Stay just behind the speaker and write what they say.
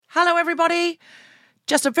Hello, everybody.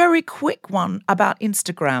 Just a very quick one about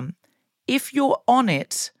Instagram. If you're on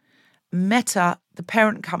it, Meta, the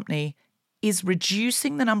parent company, is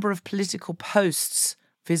reducing the number of political posts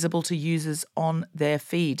visible to users on their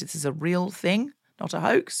feed. This is a real thing, not a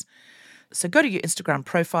hoax. So go to your Instagram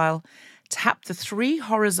profile, tap the 3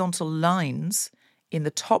 horizontal lines in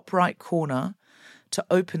the top right corner to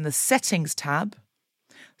open the Settings tab,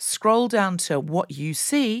 scroll down to What You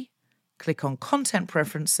See, click on Content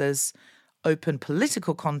Preferences, open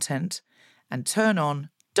Political Content, and turn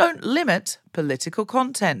on Don't Limit Political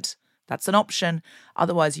Content. That's an option.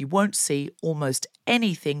 Otherwise, you won't see almost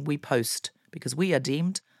anything we post because we are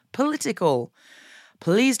deemed political.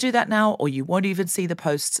 Please do that now, or you won't even see the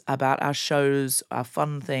posts about our shows, our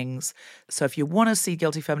fun things. So if you want to see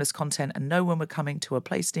Guilty Feminist content and know when we're coming to a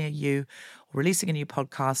place near you or releasing a new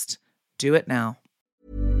podcast, do it now.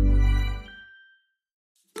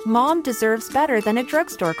 Mom deserves better than a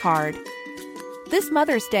drugstore card. This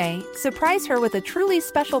Mother's Day, surprise her with a truly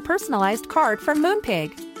special personalized card from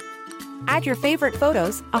McTighe. Add your favorite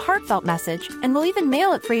photos, a heartfelt message, and we'll even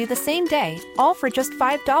mail it for you the same day, all for just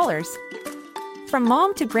 $5. From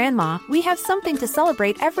mom to grandma, we have something to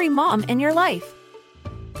celebrate every mom in your life.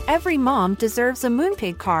 Every mom deserves a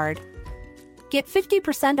McTighe card. Get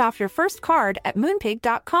 50% off your first card at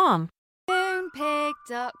McTighe.com.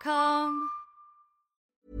 McTighe.com.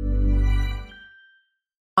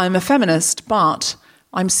 I'm a feminist, but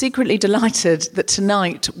I'm secretly delighted that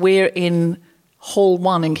tonight we're in Hall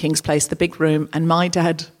 1 in King's Place, the big room, and My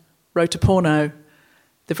Dad Wrote a Porno,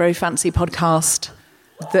 the very fancy podcast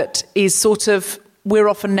that is sort of, we're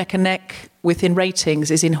often neck and neck with in ratings,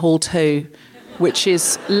 is in Hall 2, which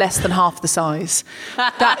is less than half the size.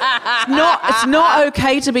 It's not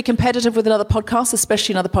okay to be competitive with another podcast,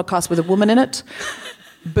 especially another podcast with a woman in it.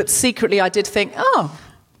 But secretly I did think,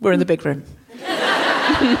 we're in the big room.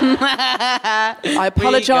 I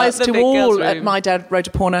apologise to all at My Dad Wrote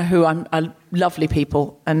a Porno, who are lovely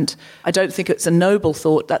people, and I don't think it's a noble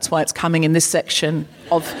thought. That's why it's coming in this section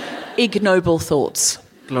of ignoble thoughts.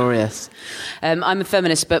 Glorious. I'm a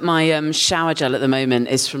feminist, but my shower gel at the moment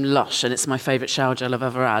is from Lush, and it's my favourite shower gel I've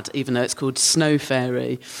ever had, even though it's called Snow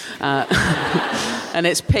Fairy. And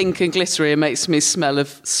it's pink and glittery and makes me smell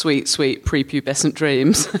of sweet, sweet prepubescent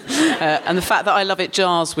dreams. And the fact that I love it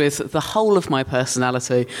jars with the whole of my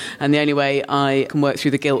personality, and the only way I can work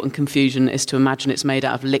through the guilt and confusion is to imagine it's made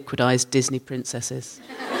out of liquidised Disney princesses.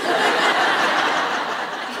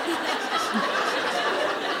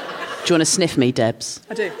 Do you want to sniff me, Debs?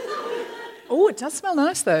 I do. Oh, it does smell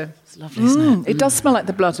nice, though. It's lovely, isn't it? It does smell like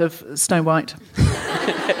the blood of Snow White.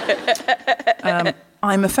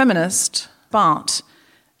 I'm a feminist, but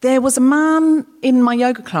there was a man in my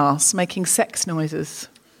yoga class making sex noises.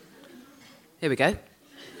 Here we go.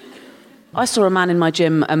 I saw a man in my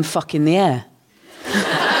gym fuck in the air.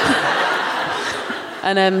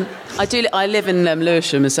 And I live in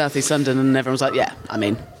Lewisham in South East London, and everyone's like, yeah, I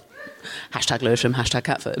mean... Hashtag Lewisham, hashtag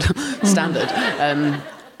Catford. Standard.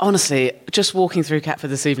 Honestly, just walking through Catford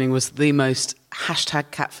this evening was the most hashtag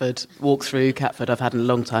Catford walk through Catford I've had in a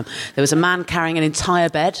long time. There was a man carrying an entire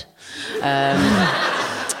bed.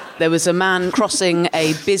 There was a man crossing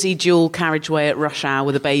a busy dual carriageway at rush hour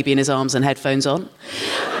with a baby in his arms and headphones on.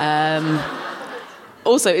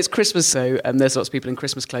 Also, it's Christmas, so there's lots of people in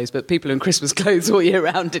Christmas clothes, but people in Christmas clothes all year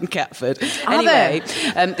round in Catford. Anyway,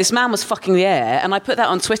 this man was fucking the air, and I put that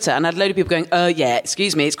on Twitter, and I had a load of people going, yeah,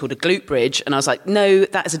 excuse me, it's called a glute bridge. And I was like, no,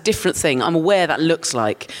 that is a different thing. I'm aware that looks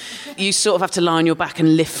like. You sort of have to lie on your back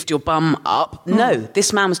and lift your bum up. No,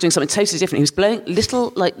 this man was doing something totally different. He was blowing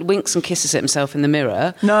little, like, winks and kisses at himself in the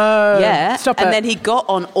mirror. No. Yeah. Stop and it. then he got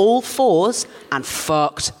on all fours and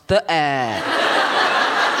fucked the air.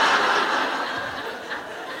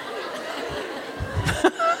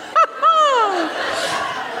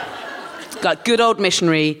 Like good old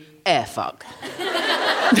missionary air fuck.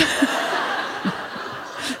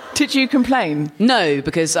 Did you complain? No,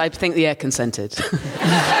 because I think the air consented.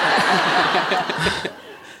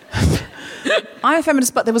 I'm a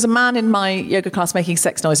feminist, but there was a man in my yoga class making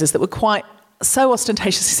sex noises that were quite so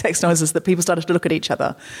ostentatiously sex noises that people started to look at each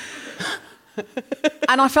other.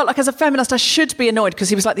 And I felt like as a feminist I should be annoyed because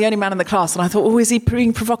he was like the only man in the class, and I thought, is he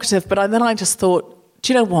being provocative? But then I just thought,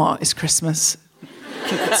 do you know what? It's Christmas.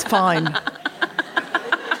 It's fine.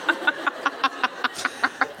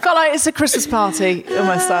 Felt like it's a Christmas party.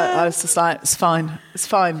 Almost like, I was just like, it's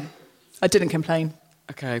fine. I didn't complain.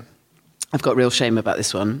 Okay. I've got real shame about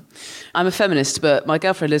this one. I'm a feminist, but my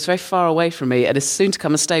girlfriend lives very far away from me and is soon to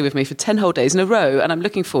come and stay with me for 10 whole days in a row, and I'm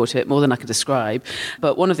looking forward to it more than I can describe.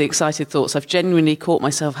 But one of the excited thoughts I've genuinely caught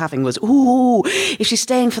myself having was, ooh, if she's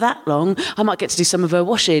staying for that long, I might get to do some of her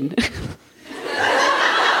washing.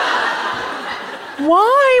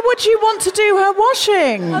 Why would you want to do her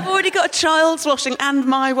washing? I've already got a child's washing and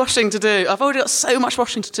my washing to do. I've already got so much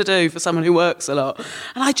washing to do for someone who works a lot.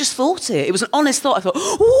 And I just thought it. It was an honest thought. I thought,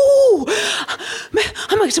 ooh,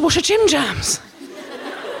 I might get to wash her Jim Jams.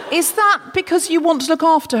 Is that because you want to look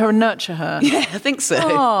after her and nurture her? Yeah, I think so.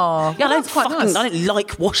 Oh, yeah, that's quite nice. I don't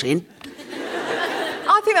like washing.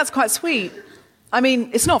 I think that's quite sweet. I mean,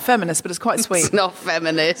 it's not feminist, but it's quite sweet. It's not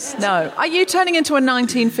feminist. No. Are you turning into a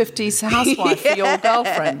 1950s housewife for your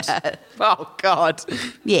girlfriend? Oh, God.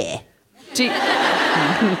 Yeah. Do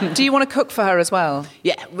you want to cook for her as well?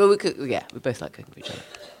 Yeah, well, we both like cooking for each other.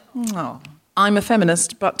 Oh. I'm a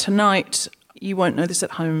feminist, but tonight, you won't know this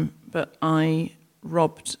at home, but I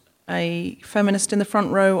robbed a feminist in the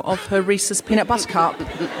front row of her Reese's peanut butter cup.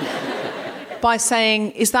 By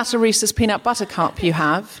saying, is that a Reese's peanut butter cup you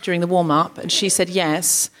have during the warm-up? And she said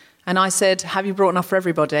yes. And I said, have you brought enough for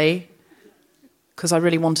everybody? Because I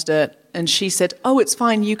really wanted it. And she said, oh, it's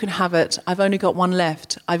fine, you can have it. I've only got one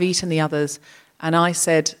left. I've eaten the others. And I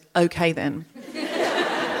said, OK then.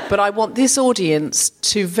 But I want this audience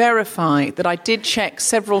to verify that I did check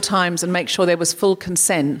several times and make sure there was full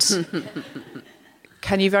consent.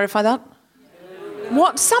 Can you verify that?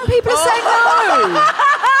 What? Some people are saying no.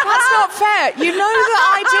 That's not fair. You know that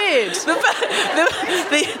I did.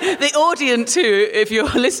 The audience who, if you're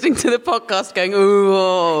listening to the podcast going,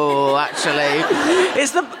 ooh, actually,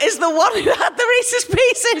 is the one who had the Reese's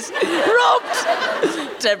Pieces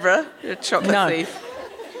robbed. Deborah, you're a chocolate thief.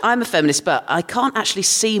 I'm a feminist, but I can't actually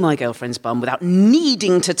see my girlfriend's bum without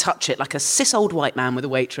needing to touch it like a cis old white man with a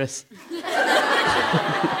waitress.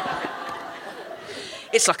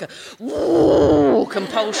 It's like a ooh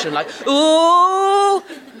compulsion, like ooh.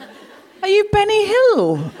 Are you Benny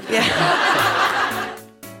Hill? Yeah.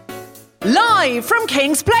 Live from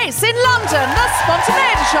King's Place in London, the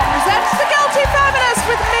Spontaneity Shop presents The Guilty Feminist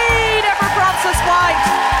with me, Deborah Frances-White,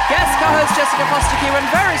 guest co-host Jessica Fostekew, and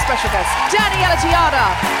very special guest Daniela Tejada,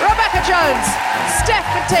 Rebecca Jones, Steph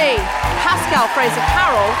McTighe, Pascale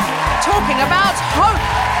Frazer-Carroll, talking about hope.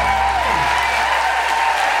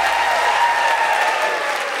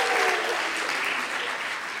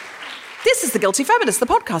 This is The Guilty Feminist, the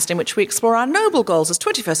podcast in which we explore our noble goals as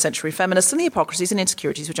 21st century feminists and the hypocrisies and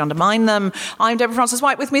insecurities which undermine them. I'm Deborah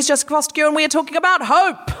Frances-White, with me is Jessica Fostekew, and we are talking about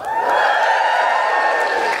hope.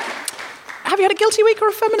 Have you had a guilty week or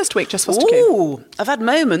a feminist week, Jess Fostekew? Ooh, I've had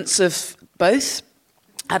moments of both.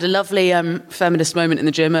 I had a lovely feminist moment in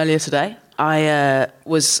the gym earlier today. I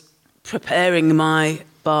was preparing my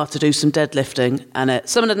bar to do some deadlifting, and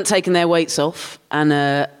someone hadn't taken their weights off, and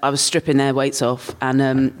I was stripping their weights off, and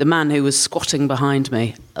the man who was squatting behind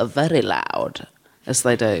me, very loud, as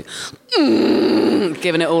they do,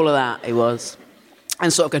 giving it all of that, he was,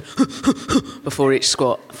 and sort of going before each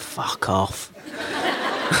squat. Fuck off.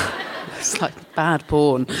 It's like bad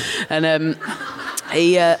porn. And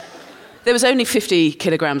there was only 50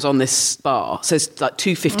 kilograms on this bar, so it's like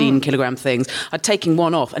two 15-kilogram things. I'd taken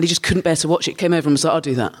one off, and he just couldn't bear to watch it. Came over and was like, I'll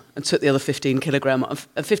do that, and took the other 15 kilograms.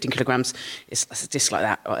 15 kilograms, it's just like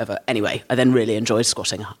that, whatever. Anyway, I then really enjoyed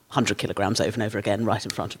squatting 100 kilograms over and over again right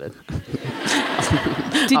in front of him.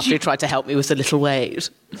 After he tried to help me with the little weight.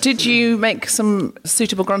 Did you make some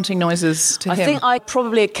suitable grunting noises to him? I think I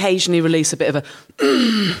probably occasionally release a bit of a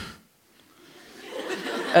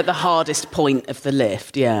at the hardest point of the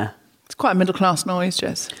lift, yeah. It's quite a middle-class noise,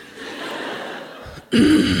 Jess.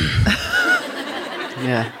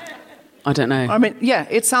 Yeah. I don't know. I mean, yeah,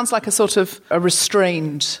 it sounds like a sort of a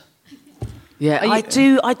restrained... Yeah, I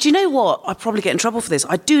do. Do you know what? I probably get in trouble for this.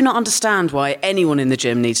 I do not understand why anyone in the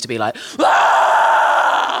gym needs to be like...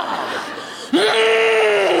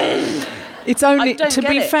 It's only, to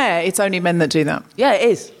be fair, it's only men that do that. Yeah, it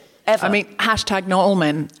is. Ever. I mean, hashtag not all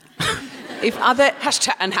men. If other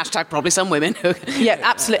hashtag probably some women. Yeah,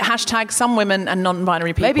 absolutely. Hashtag some women and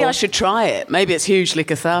non-binary people. Maybe I should try it. Maybe it's hugely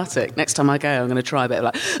cathartic. Next time I go, I'm going to try a bit of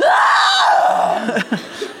like...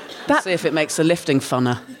 See if it makes the lifting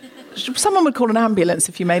funner. Someone would call an ambulance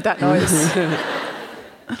if you made that noise.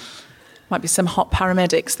 Might be some hot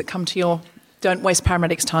paramedics that come to your... Don't waste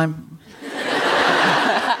paramedics' time.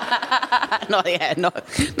 Not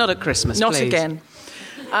at Christmas, Not please. Again.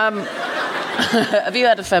 Have you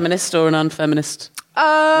had a feminist or an unfeminist week?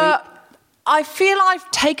 I feel I've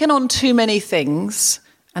taken on too many things,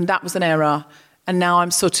 and that was an error. And now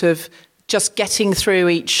I'm sort of just getting through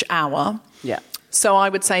each hour. Yeah. So I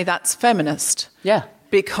would say that's feminist. Yeah.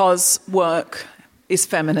 Because work is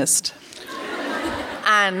feminist.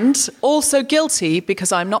 And also guilty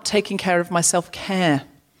because I'm not taking care of my self-care.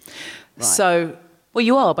 Right. So... Well,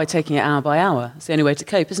 you are by taking it hour by hour. It's the only way to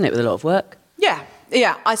cope, isn't it, with a lot of work?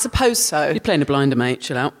 Yeah, I suppose so. You're playing a blinder, mate.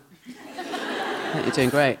 Chill out. I think you're doing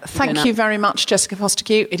great. Thank you very much, Jessica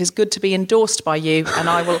Fostekew. It is good to be endorsed by you, and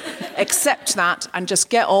I will accept that and just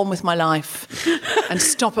get on with my life and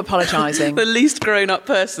stop apologising. The least grown-up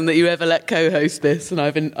person that you ever let co-host this, and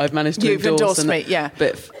I've managed to You've endorsed me, yeah.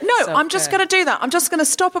 No, I'm just going to do that. I'm just going to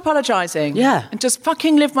stop apologising. Yeah. And just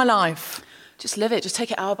fucking live my life. Just live it. Just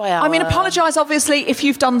take it hour by hour. I mean, apologise, obviously, if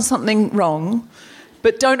you've done something wrong,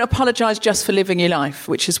 but don't apologise just for living your life,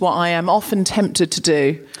 which is what I am often tempted to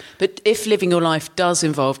do. But if living your life does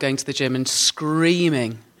involve going to the gym and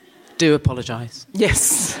screaming, do apologise.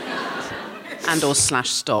 Yes. And or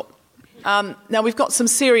stop. Now, we've got some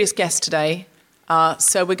serious guests today,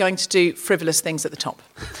 so we're going to do frivolous things at the top.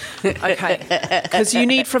 Okay. Because you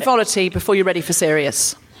need frivolity before you're ready for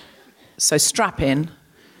serious. So strap in.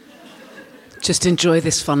 Just enjoy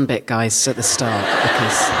this fun bit, guys, at the start,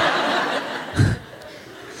 because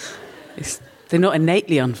they're not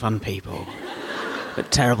innately unfun people,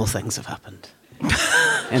 but terrible things have happened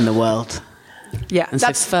in the world. Yeah, and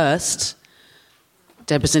so first,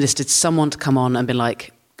 Deborah's enlisted someone to come on and be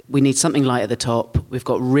like, we need something light at the top. We've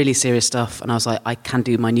got really serious stuff. And I was like, I can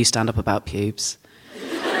do my new stand-up about pubes.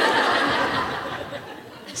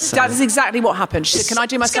 So. That is exactly what happened. She said, can I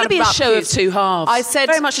do my stand-up about pubes? It's going to be a show of two halves. I said,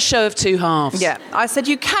 very much a show of two halves. Yeah. I said,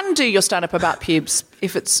 you can do your stand-up about pubes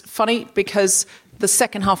if it's funny, because the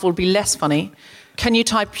second half will be less funny. Can you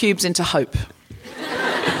tie pubes into hope?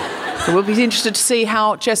 So we'll be interested to see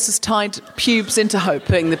how Jess has tied pubes into hope.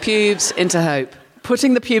 Putting the pubes into hope.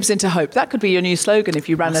 Putting the pubes into hope. That could be your new slogan if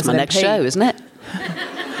you ran as an MP. That's my next show, isn't it?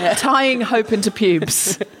 Yeah. Tying hope into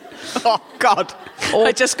pubes. Oh, God.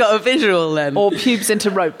 I just got a visual then. Or pubes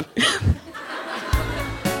into rope.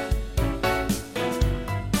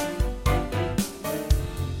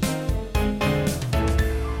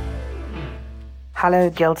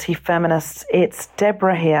 Hello, guilty feminists. It's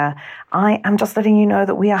Deborah here. I am just letting you know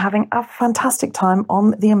that we are having a fantastic time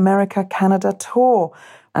on the America-Canada tour,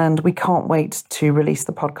 and we can't wait to release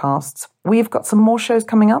the podcasts. We've got some more shows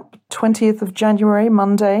coming up. 20th of January,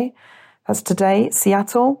 Monday. That's today,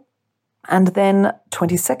 Seattle. And then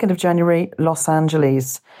 22nd of January, Los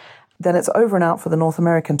Angeles. Then it's over and out for the North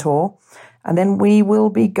American tour. And then we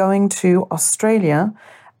will be going to Australia.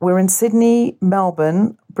 We're in Sydney,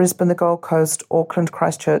 Melbourne, Brisbane, the Gold Coast, Auckland,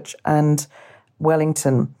 Christchurch, and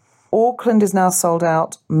Wellington. Auckland is now sold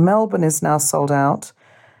out. Melbourne is now sold out.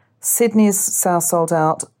 Sydney is now sold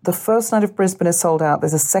out. The first night of Brisbane is sold out.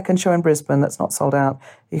 There's a second show in Brisbane that's not sold out.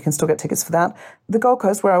 You can still get tickets for that. The Gold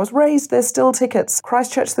Coast, where I was raised, there's still tickets.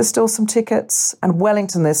 Christchurch, there's still some tickets. And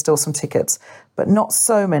Wellington, there's still some tickets, but not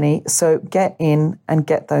so many. So get in and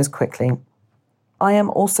get those quickly. I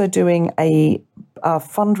am also doing a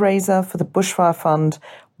fundraiser for the Bushfire Fund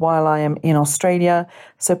while I am in Australia.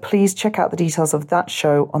 So please check out the details of that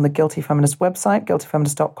show on the Guilty Feminist website,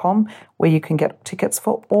 guiltyfeminist.com, where you can get tickets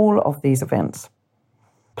for all of these events.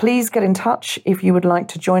 Please get in touch if you would like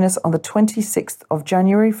to join us on the 26th of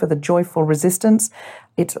January for the Joyful Resistance.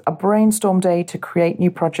 It's a brainstorm day to create new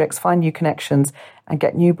projects, find new connections, and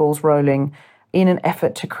get new balls rolling in an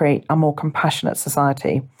effort to create a more compassionate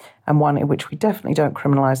society, and one in which we definitely don't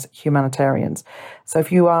criminalise humanitarians. So if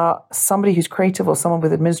you are somebody who's creative, or someone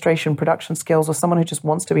with administration, production skills, or someone who just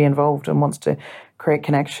wants to be involved and wants to create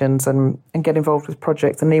connections and get involved with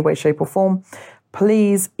projects in any way, shape or form,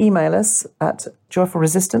 please email us at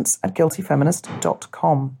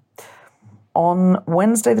joyfulresistance@guiltyfeminist.com. On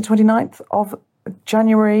Wednesday, the 29th of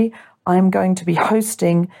January, I'm going to be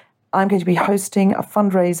hosting a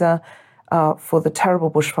fundraiser for the terrible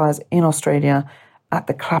bushfires in Australia at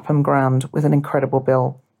the Clapham Ground with an incredible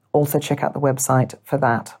bill. Also check out the website for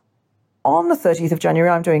that. On the 30th of January,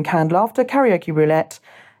 I'm doing Canned Laughter Karaoke Roulette.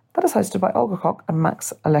 That is hosted by Olga Koch and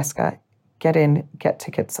Max Aleska. Get in, get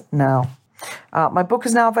tickets now. My book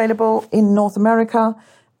is now available in North America,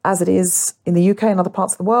 as it is in the UK and other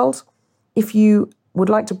parts of the world. If you would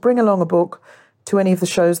like to bring along a book to any of the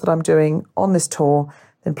shows that I'm doing on this tour,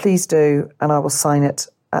 then please do, and I will sign it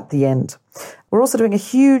at the end. We're also doing a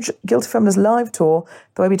huge Guilty Feminist live tour,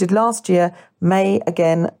 the way we did last year, May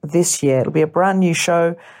again this year. It'll be a brand new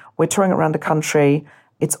show. We're touring around the country.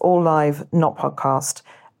 It's all live, not podcast.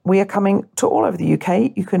 We are coming to all over the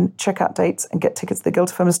UK. You can check out dates and get tickets at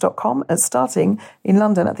theguiltyfeminist.com, and starting in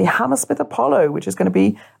London at the Hammersmith Apollo, which is going to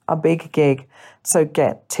be a big gig. So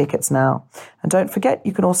get tickets now. And don't forget,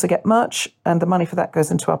 you can also get merch, and the money for that goes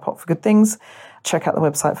into our Pot for Good Things. check out the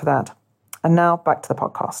website for that. And now back to the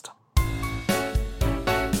podcast.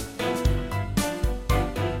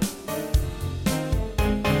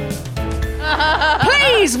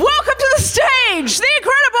 Please welcome to the stage the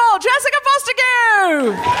incredible Jessica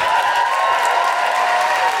Fostekew.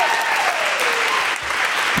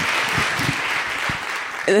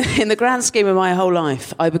 In the grand scheme of my whole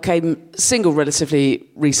life, I became single relatively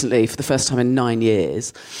recently for the first time in 9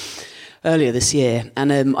 years, earlier this year.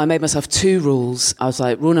 And I made myself 2 rules. I was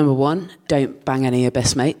like, rule number 1, don't bang any of your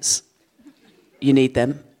best mates. You need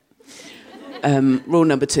them. Rule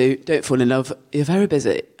number 2, don't fall in love. You're very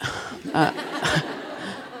busy.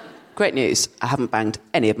 Great news, I haven't banged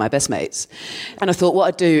any of my best mates. And I thought what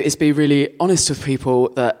I'd do is be really honest with people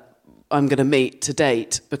that I'm going to meet to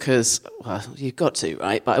date because, well, you've got to,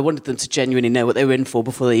 right? But I wanted them to genuinely know what they were in for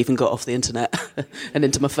before they even got off the internet and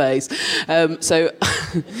into my face. So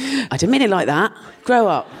I didn't mean it like that. Grow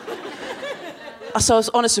up. So I was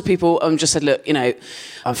honest with people and just said, look, you know,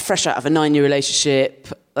 I'm fresh out of a 9-year relationship.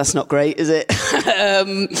 That's not great, is it?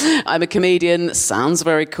 I'm a comedian. Sounds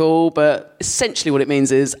very cool, but essentially what it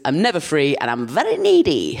means is I'm never free and I'm very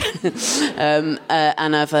needy. And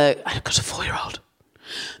I've got a 4-year-old.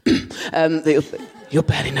 You'll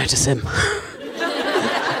barely notice him.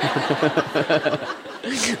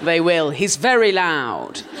 They will. He's very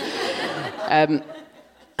loud. And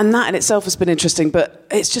that in itself has been interesting, but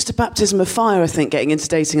it's just a baptism of fire, I think, getting into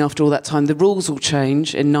dating after all that time. The rules all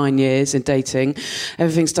change in 9 years in dating.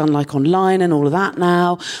 Everything's done like online and all of that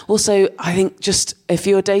now. Also, I think just if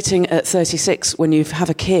you're dating at 36 when you have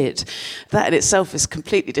a kid, that in itself is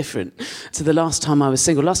completely different to the last time I was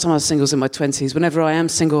single. Last time I was single was in my 20s. Whenever I am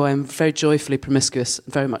single, I am very joyfully promiscuous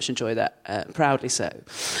and very much enjoy that, proudly so.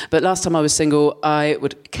 But last time I was single, I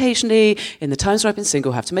would occasionally, in the times where I've been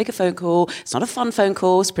single, have to make a phone call. It's not a fun phone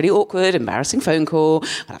call. It's a pretty awkward, embarrassing phone call.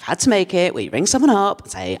 But I've had to make it where you ring someone up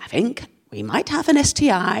and say, I think we might have an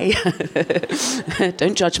STI.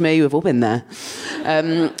 Don't judge me, we've all been there.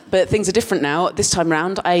 But things are different now. This time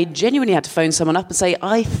round, I genuinely had to phone someone up and say,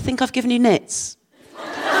 I think I've given you nits.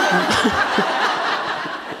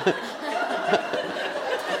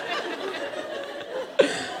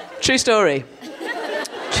 True story.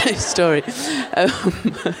 True story.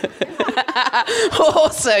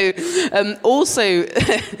 Also,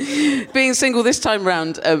 being single this time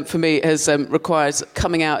round for me has required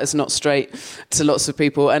coming out as not straight to lots of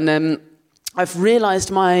people, and I've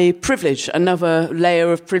realised my privilege, another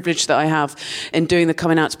layer of privilege that I have in doing the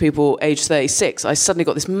coming out to people age 36. I suddenly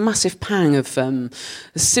got this massive pang of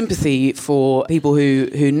sympathy for people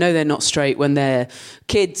who know they're not straight when they're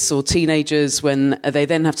kids or teenagers, when they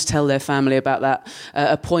then have to tell their family about that,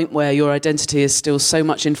 a point where your identity is still so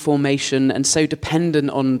much in formation and so dependent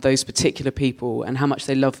on those particular people and how much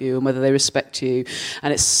they love you and whether they respect you.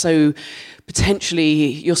 And it's so... potentially,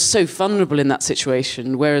 you're so vulnerable in that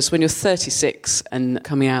situation, whereas when you're 36 and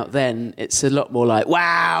coming out then, it's a lot more like,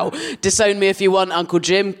 wow, disown me if you want, Uncle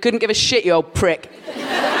Jim. Couldn't give a shit, you old prick.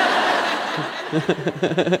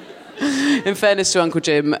 In fairness to Uncle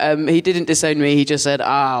Jim, he didn't disown me, he just said,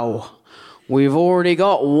 oh, we've already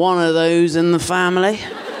got one of those in the family.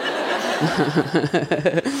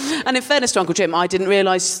 And in fairness to Uncle Jim, I didn't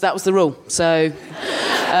realise that was the rule, so...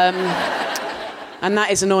 And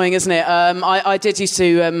that is annoying, isn't it? I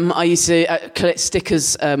used to collect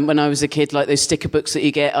stickers when I was a kid, like those sticker books that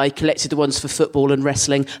you get. I collected the ones for football and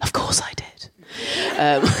wrestling. Of course I did.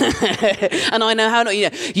 And I know how not.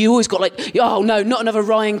 You always got like, oh no, not another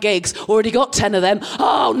Ryan Giggs. Already got 10 of them.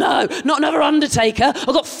 Oh no, not another Undertaker. I've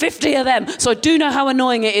got 50 of them. So I do know how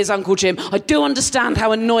annoying it is, Uncle Jim. I do understand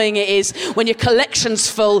how annoying it is when your collection's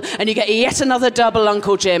full and you get yet another double,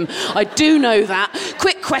 Uncle Jim. I do know that.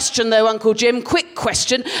 Quick question though, Uncle Jim. Quick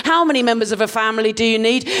question. How many members of a family do you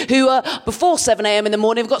need who before 7 a.m. in the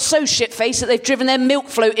morning have got so shit-faced that they've driven their milk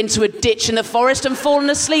float into a ditch in the forest and fallen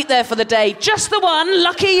asleep there for the day? Just the one,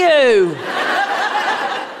 lucky you.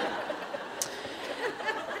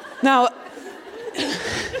 Now,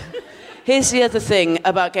 here's the other thing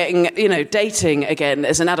about getting, dating again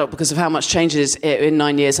as an adult because of how much changes in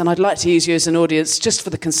 9 years. And I'd like to use you as an audience just for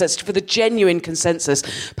the consensus, for the genuine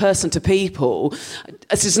consensus, person to people.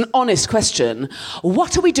 This is an honest question.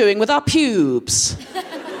 What are we doing with our pubes?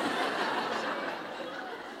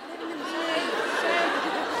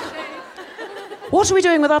 What are we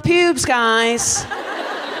doing with our pubes, guys?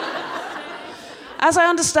 As I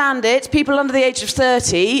understand it, people under the age of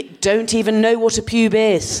 30 don't even know what a pube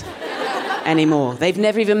is anymore. They've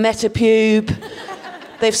never even met a pube.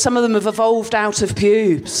 Some of them have evolved out of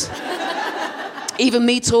pubes. Even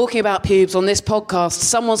me talking about pubes on this podcast,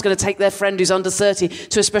 someone's going to take their friend who's under 30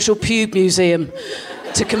 to a special pube museum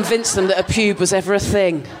to convince them that a pube was ever a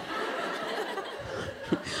thing.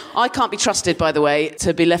 I can't be trusted, by the way,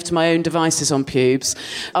 to be left to my own devices on pubes.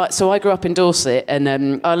 So I grew up in Dorset, and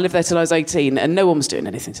I lived there till I was 18, and no one was doing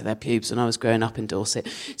anything to their pubes when I was growing up in Dorset.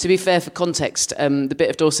 To be fair, for context, the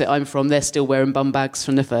bit of Dorset I'm from, they're still wearing bum bags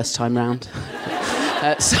from the first time round.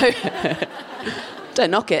 So don't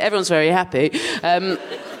knock it, everyone's very happy. Yeah,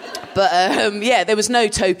 there was no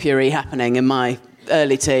topiary happening in my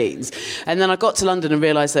early teens. And then I got to London and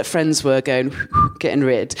realised that friends were getting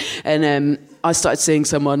rid. And I started seeing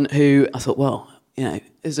someone who I thought, well, you know,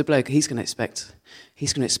 as a bloke, he's going to expect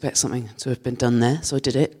something to have been done there. So I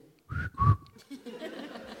did it.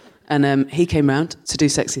 And he came round to do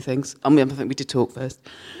sexy things. I think we did talk first.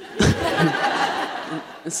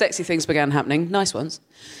 And sexy things began happening, nice ones.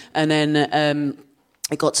 And then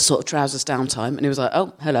it got to sort of trousers down time, and he was like,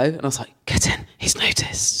 oh, hello. And I was like, get in, he's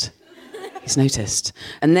noticed. He's noticed.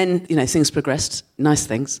 And then, you know, things progressed, nice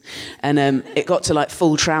things. And it got to, like,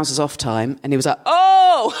 full trousers off time. And he was like,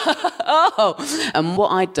 oh, oh. And what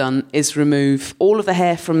I'd done is remove all of the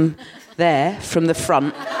hair from there, from the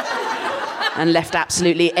front, and left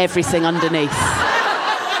absolutely everything underneath.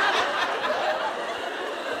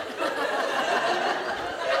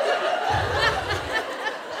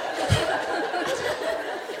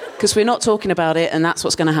 Because we're not talking about it, and that's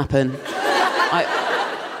what's going to happen.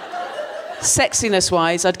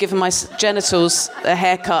 Sexiness-wise, I'd given my genitals a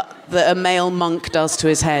haircut that a male monk does to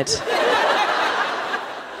his head.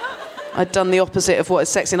 I'd done the opposite of what is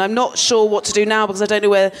sexy, and I'm not sure what to do now because I don't know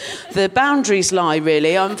where the boundaries lie,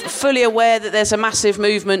 really. I'm fully aware that there's a massive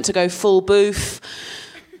movement to go full boof,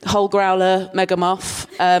 whole growler, mega muff.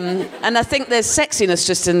 And I think there's sexiness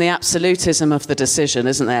just in the absolutism of the decision,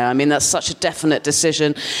 isn't there? I mean, that's such a definite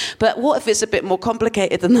decision. But what if it's a bit more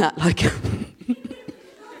complicated than that? Like...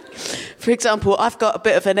 For example, I've got a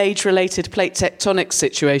bit of an age-related plate tectonic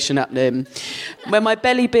situation happening where my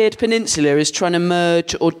belly beard peninsula is trying to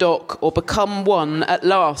merge or dock or become one at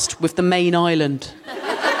last with the main island.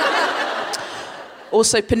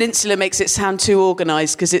 Also, peninsula makes it sound too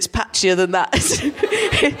organised because it's patchier than that.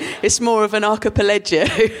 It's more of an archipelago.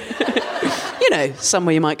 You know,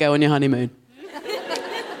 somewhere you might go on your honeymoon.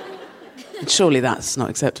 Surely that's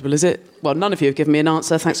not acceptable, is it? Well, none of you have given me an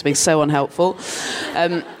answer. Thanks for being so unhelpful.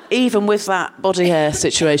 Even with that body hair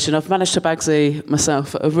situation, I've managed to bagsy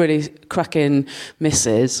myself a really cracking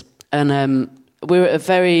missus. And we're at a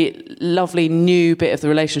very lovely new bit of the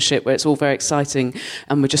relationship where it's all very exciting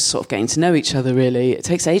and we're just sort of getting to know each other, really. It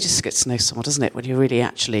takes ages to get to know someone, doesn't it, when you're really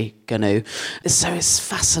actually going to. So it's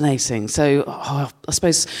fascinating. So I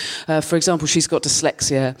suppose, for example, she's got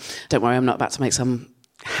dyslexia. Don't worry, I'm not about to make some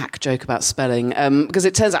hack joke about spelling, because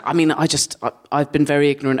it turns out, I mean, I've been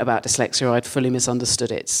very ignorant about dyslexia. I'd fully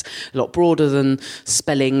misunderstood it. It's a lot broader than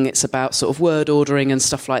spelling. It's about sort of word ordering and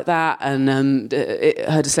stuff like that, and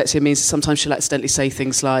her dyslexia means sometimes she'll accidentally say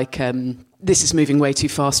things like, this is moving way too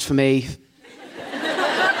fast for me.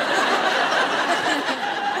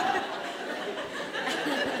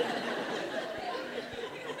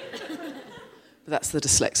 But that's the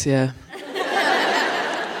dyslexia.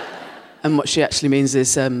 And what she actually means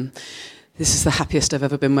is, this is the happiest I've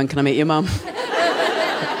ever been. When can I meet your mum?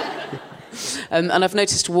 And I've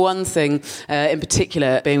noticed one thing in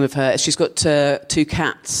particular being with her. She's got 2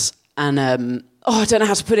 cats. And, I don't know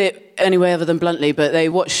how to put it any way other than bluntly, but they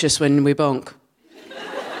watch us when we bonk.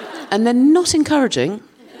 And they're not encouraging.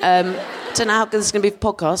 Don't know how good this is going to be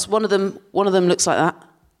for podcasts. One of them looks like that.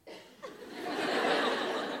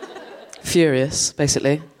 Furious,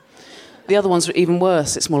 basically. The other one's even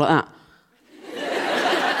worse. It's more like that.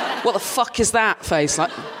 What the fuck is that face?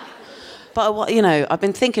 Like, but, you know, I've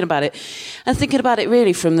been thinking about it, and thinking about it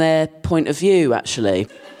really from their point of view, actually.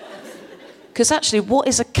 Because actually, what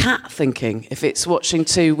is a cat thinking if it's watching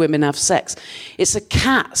 2 women have sex? It's a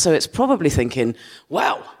cat, so it's probably thinking,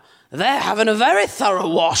 well, they're having a very thorough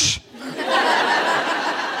wash.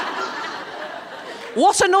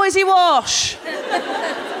 What a noisy wash!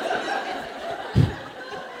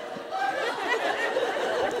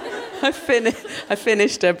 I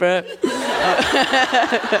finished, Deborah.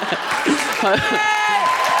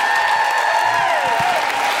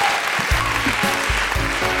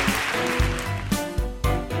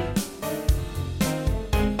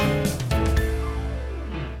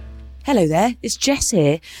 Hello there, it's Jess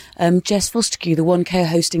here. Jess Fostekew, the one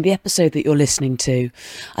co-hosting the episode that you're listening to.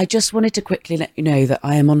 I just wanted to quickly let you know that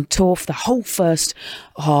I am on tour for the whole first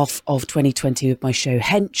half of 2020 with my show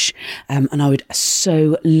Hench, and I would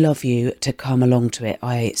so love you to come along to it.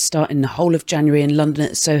 I start in the whole of January in London at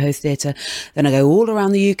the Soho Theatre, then I go all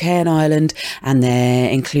around the UK and Ireland, and then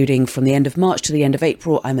including from the end of March to the end of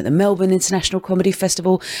April, I'm at the Melbourne International Comedy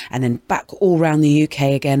Festival, and then back all around the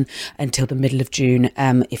UK again until the middle of June.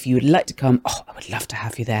 If you would like to come, I would love to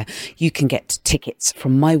have you there. You can get tickets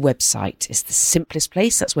from my website. It's the simplest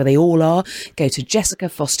place. That's where they all are. Go to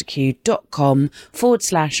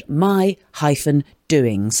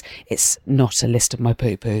jessicafostekew.com/my-doings. It's not a list of my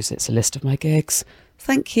poo-poos. It's a list of my gigs.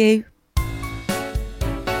 Thank you.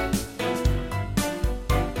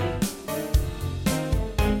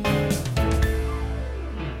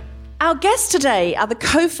 Our guests today are the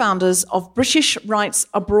co-founders of British Rights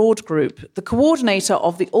Abroad Group, the coordinator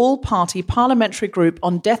of the all-party parliamentary group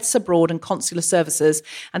on deaths abroad and consular services,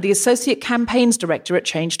 and the associate campaigns director at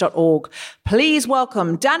change.org. Please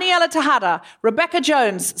welcome Daniela Tejada, Rebecca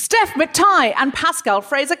Jones, Steph McTighe, and Pascale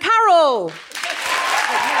Frazer-Carroll.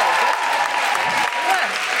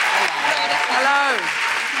 Hello.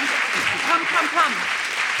 Come.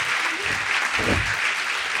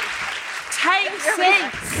 Take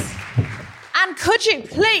seats. And could you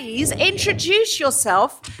please introduce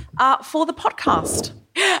yourself for the podcast?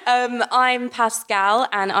 I'm Pascale,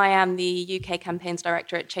 and I am the UK Campaigns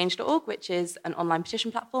Director at Change.org, which is an online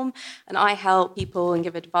petition platform, and I help people and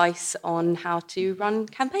give advice on how to run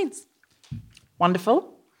campaigns.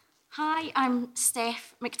 Wonderful. Hi, I'm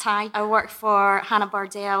Steph McTighe. I work for Hannah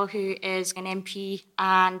Bardell, who is an MP,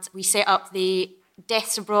 and we set up the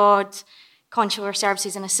Deaths Abroad, Consular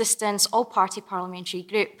Services and Assistance all-party parliamentary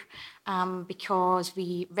group because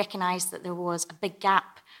we recognised that there was a big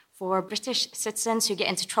gap for British citizens who get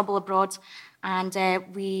into trouble abroad, and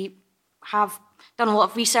we have done a lot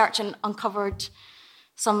of research and uncovered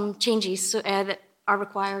some changes that are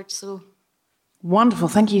required. So, wonderful.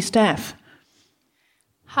 Thank you, Steph.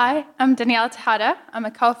 Hi, I'm Daniela Tejada. I'm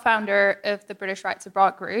a co-founder of the British Rights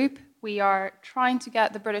Abroad Group. We are trying to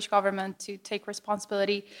get the British government to take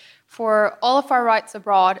responsibility for all of our rights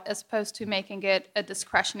abroad as opposed to making it a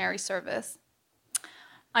discretionary service.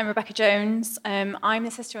 I'm Rebecca Jones. I'm the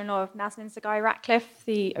sister-in-law of Nazanin Zaghari-Ratcliffe,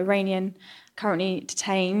 the Iranian currently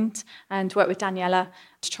detained, and work with Daniela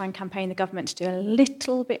to try and campaign the government to do a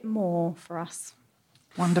little bit more for us.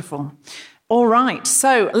 Wonderful. All right,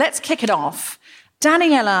 so let's kick it off.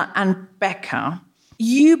 Daniela and Becca,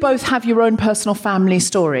 you both have your own personal family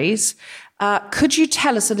stories. Could you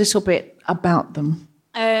tell us a little bit about them?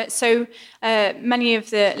 So many of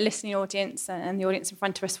the listening audience and the audience in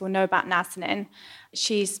front of us will know about Nazanin.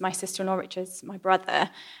 She's my sister-in-law, Richard's my brother.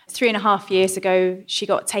 3.5 years ago, she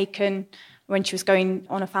got taken when she was going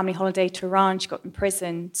on a family holiday to Iran. She got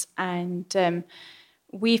imprisoned, and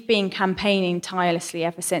we've been campaigning tirelessly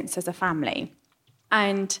ever since as a family.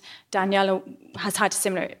 And Daniela has had a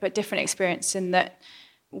similar but different experience in that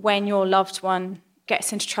when your loved one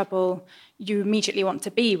gets into trouble, you immediately want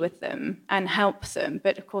to be with them and help them.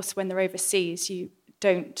 But of course, when they're overseas, you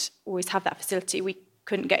don't always have that facility. We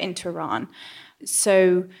couldn't get into Iran.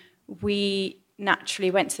 So we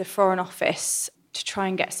naturally went to the Foreign Office to try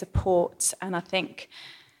and get support. And I think,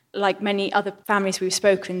 like many other families we've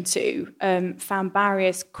spoken to, found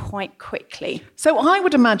barriers quite quickly. So I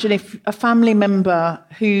would imagine if a family member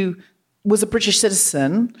who was a British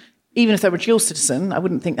citizen, even if they were a dual citizen, I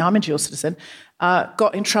wouldn't think I'm a dual citizen,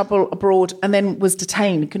 got in trouble abroad and then was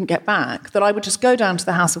detained and couldn't get back, that I would just go down to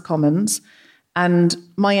the House of Commons and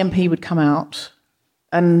my MP would come out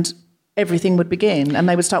and everything would begin and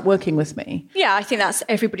they would start working with me. Yeah, I think that's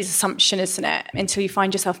everybody's assumption, isn't it? Until you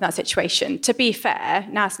find yourself in that situation. To be fair,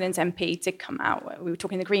 Nazanin's MP did come out. We were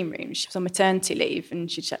talking in the green room. She was on maternity leave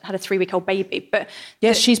and she had a 3-week-old baby. But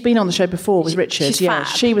yes, she's been on the show before with Richard. Yeah,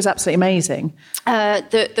 she was absolutely amazing.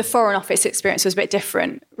 The Foreign Office experience was a bit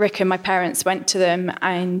different. Rick and my parents went to them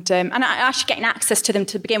and actually getting access to them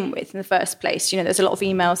to begin with in the first place. You know, there's a lot of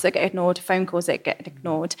emails that get ignored, phone calls that get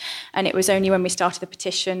ignored. And it was only when we started the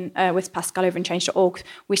petition with Pascale over in Change.org,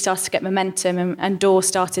 we started to get momentum and doors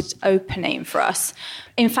started opening for us.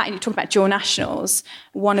 In fact, you talk about dual nationals,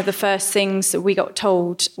 one of the first things that we got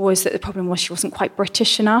told was that the problem was she wasn't quite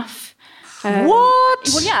British enough. What?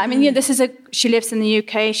 Well, yeah, I mean, you know, she lives in the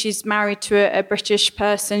UK, she's married to a British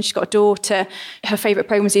person, she's got a daughter, her favourite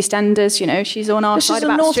programme is EastEnders, you know, she's on our side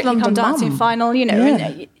about Strictly Come Dancing final, you know,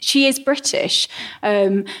 and she is British.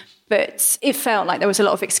 But it felt like there was a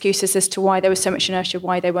lot of excuses as to why there was so much inertia,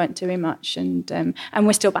 why they weren't doing much, and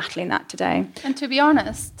we're still battling that today. And to be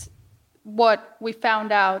honest, what we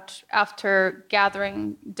found out after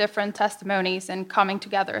gathering different testimonies and coming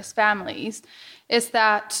together as families is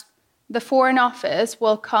that the Foreign Office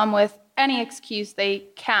will come with any excuse they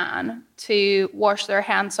can to wash their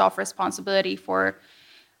hands off responsibility for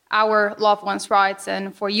our loved ones' rights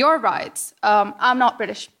and for your rights. I'm not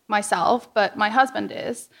British myself, but my husband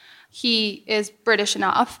is. He is British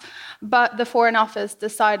enough. But the Foreign Office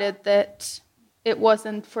decided that it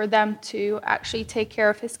wasn't for them to actually take care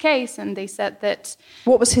of his case. And they said that...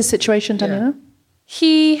 What was his situation, Daniela?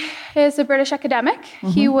 He is a British academic. Mm-hmm.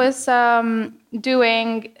 He was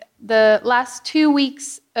doing the last 2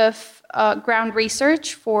 weeks of ground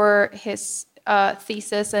research for his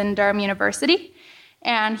thesis in Durham University.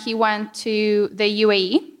 And he went to the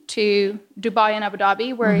UAE, to Dubai and Abu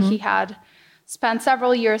Dhabi, where he had spent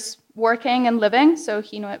several years working and living, so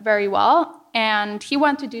he knew it very well. And he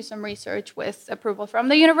went to do some research with approval from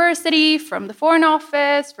the university, from the Foreign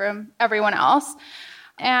Office, from everyone else.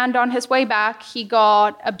 And on his way back, he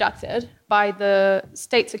got abducted by the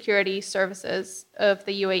state security services of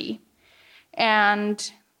the UAE.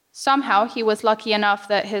 And somehow he was lucky enough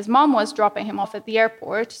that his mom was dropping him off at the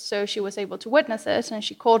airport, so she was able to witness it, and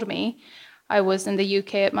she called me. I was in the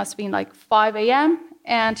UK, it must have been like 5 a.m.,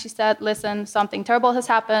 and she said, listen, something terrible has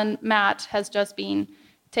happened. Matt has just been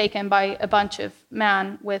taken by a bunch of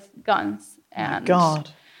men with guns. And God.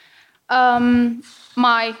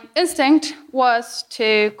 My instinct was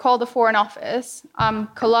to call the Foreign Office. I'm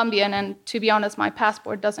Colombian, and to be honest, my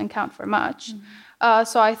passport doesn't count for much.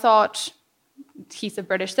 So I thought, he's a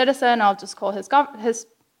British citizen, I'll just call his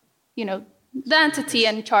the entity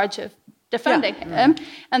in charge of defending him,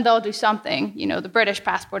 and they'll do something. The British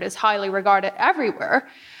passport is highly regarded everywhere.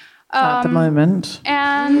 At the moment.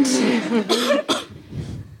 And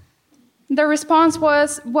the response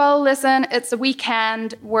was, well, listen, it's a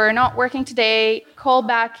weekend, we're not working today, call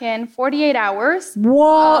back in 48 hours.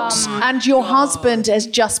 What? And your husband has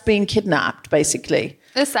just been kidnapped, basically?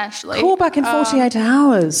 Essentially. Call back in 48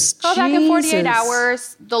 hours. Call back in 48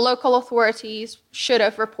 hours. The local authorities should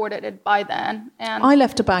have reported it by then. And I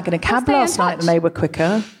left a bag in a cab last night and they were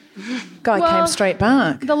quicker. Guy came straight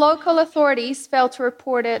back. The local authorities failed to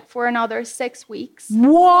report it for another 6 weeks.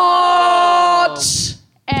 What?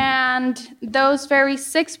 And those very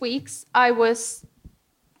 6 weeks, I was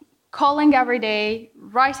calling every day,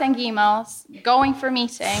 writing emails, going for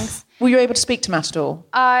meetings. Were you able to speak to Matt at all?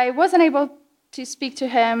 I wasn't able to speak to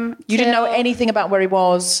him. You didn't know anything about where he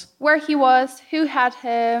was? Where he was, who had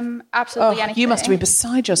him, absolutely anything. You must have been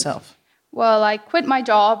beside yourself. Well, I quit my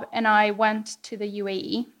job and I went to the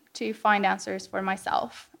UAE to find answers for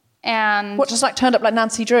myself. And what, just like turned up like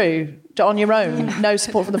Nancy Drew on your own? No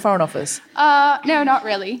support from the Foreign Office? No, not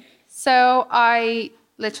really. So I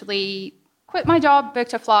literally quit my job,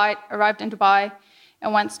 booked a flight, arrived in Dubai,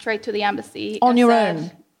 and went straight to the embassy. On your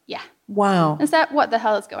own? Yeah. Wow. And said, what the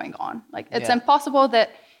hell is going on? Like, it's impossible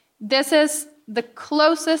that this is the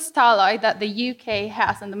closest ally that the UK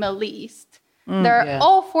has in the Middle East. There are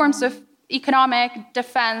all forms of economic,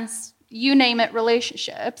 defense, you name it,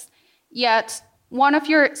 relationships, yet one of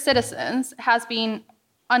your citizens has been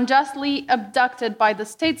unjustly abducted by the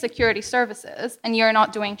state security services, and you're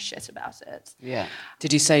not doing shit about it. Yeah.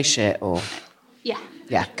 Did you say shit or? Yeah.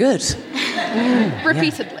 Yeah, good.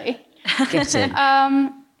 Repeatedly. Get it.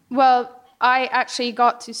 Well, I actually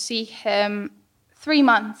got to see him 3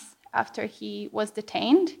 months after he was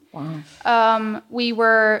detained. Wow. We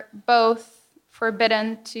were both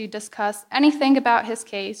forbidden to discuss anything about his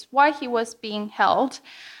case, why he was being held.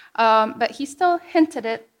 But he still hinted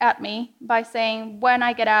it at me by saying, when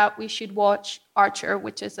I get out, we should watch Archer,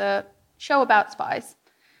 which is a show about spies.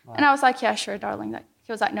 Wow. And I was like, yeah, sure, darling.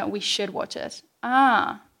 He was like, no, we should watch it.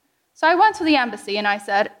 So I went to the embassy and I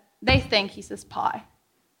said, they think he's a spy.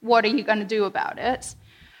 What are you going to do about it?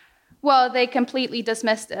 Well, they completely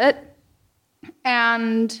dismissed it.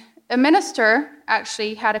 And a minister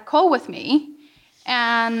actually had a call with me.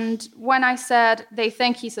 And when I said, they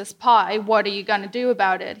think he's a spy, what are you going to do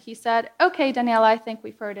about it? He said, okay, Daniela, I think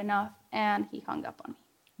we've heard enough. And he hung up on me.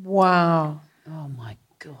 Wow. Oh, my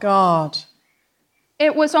God. God.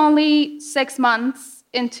 It was only 6 months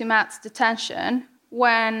into Matt's detention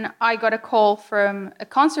when I got a call from a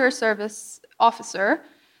consular service officer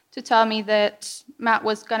to tell me that Matt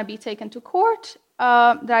was going to be taken to court,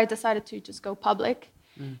 that I decided to just go public.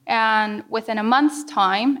 And within a month's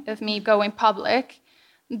time of me going public,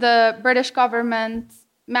 the British government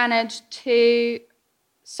managed to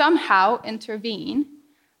somehow intervene.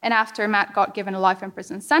 And after Matt got given a life in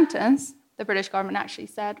prison sentence, the British government actually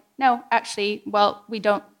said, no, actually, well, we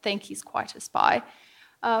don't think he's quite a spy.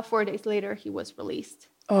 4 days later, he was released.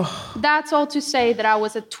 Oh. That's all to say that I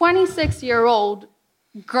was a 26-year-old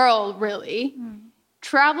girl, really,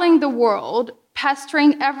 traveling the world,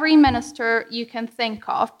 pestering every minister you can think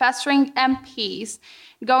of, pestering MPs,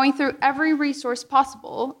 going through every resource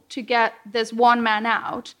possible to get this one man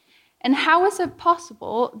out. And how is it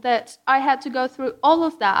possible that I had to go through all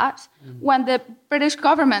of that when the British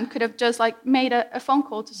government could have just made a phone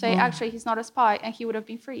call to say, actually, he's not a spy, and he would have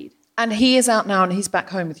been freed? And he is out now and he's back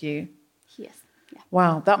home with you? Yes. Yeah.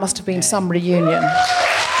 Wow, that must have been some reunion.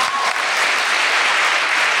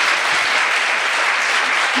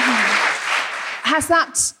 Has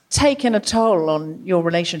that taken a toll on your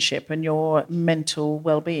relationship and your mental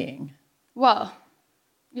well-being? Well,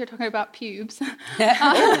 you're talking about pubes.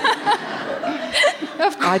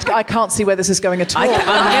 I can't see where this is going at all.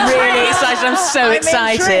 I'm really excited. I'm so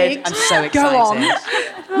excited. Intrigued. I'm so excited. Go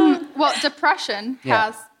on. Well, depression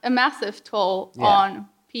has a massive toll on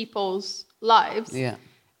people's lives. Yeah.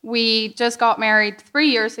 We just got married 3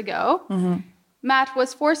 years ago. Matt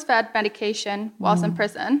was force-fed medication whilst in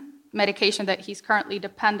prison, medication that he's currently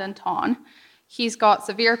dependent on. He's got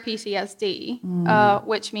severe PTSD,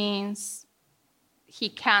 which means he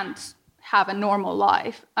can't have a normal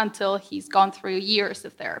life until he's gone through years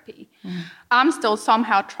of therapy. I'm still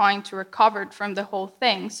somehow trying to recover from the whole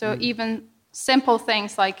thing. So even simple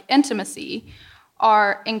things like intimacy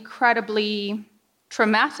are incredibly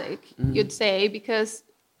traumatic, you'd say, because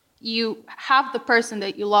you have the person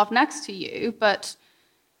that you love next to you, but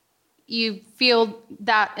you feel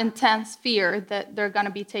that intense fear that they're going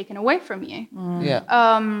to be taken away from you.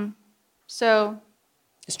 So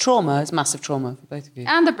it's trauma. It's massive trauma for both of you.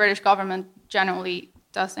 And the British government generally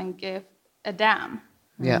doesn't give a damn.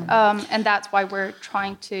 And that's why we're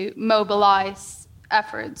trying to mobilize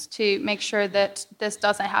efforts to make sure that this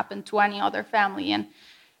doesn't happen to any other family and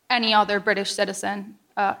any other British citizen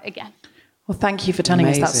again. Well, thank you for telling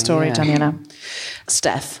us that story, Daniela.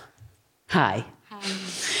 Steph, hi.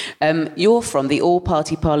 You're from the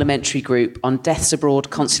All-Party Parliamentary Group on Deaths Abroad,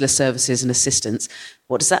 Consular Services and Assistance.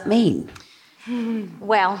 What does that mean?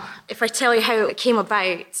 Well, if I tell you how it came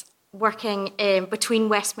about, working between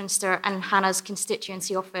Westminster and Hannah's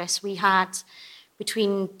constituency office, we had,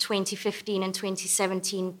 between 2015 and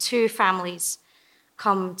 2017, 2 families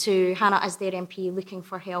come to Hannah as their MP looking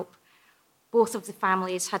for help. Both of the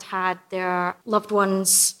families had had their loved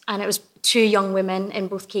ones, and it was 2 young women in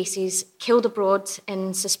both cases, killed abroad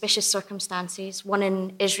in suspicious circumstances, one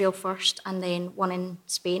in Israel first and then one in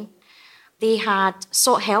Spain. They had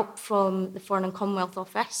sought help from the Foreign and Commonwealth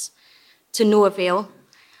Office to no avail.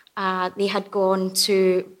 They had gone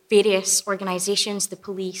to various organisations, the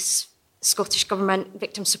police, Scottish Government,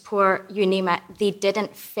 victim support, you name it. They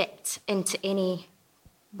didn't fit into any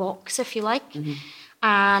box, if you like,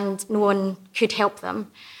 and no one could help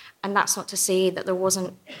them. And that's not to say that there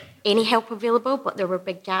wasn't any help available, but there were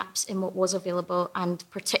big gaps in what was available, and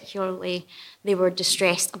particularly they were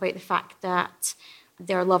distressed about the fact that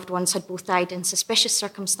their loved ones had both died in suspicious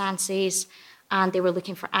circumstances, and they were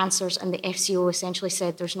looking for answers, and the FCO essentially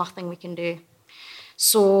said, there's nothing we can do.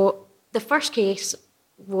 So the first case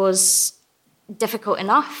was difficult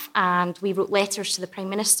enough, and we wrote letters to the Prime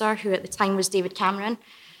Minister, who at the time was David Cameron.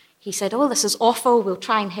 He said, this is awful, we'll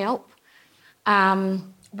try and help.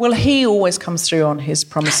 Well, he always comes through on his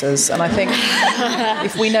promises, and I think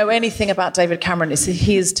if we know anything about David Cameron, it's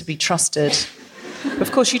he is to be trusted.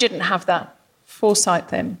 Of course, you didn't have that foresight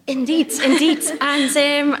then. Indeed.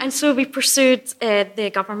 And so we pursued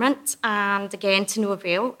the government, and again to no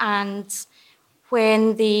avail. And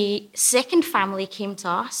when the second family came to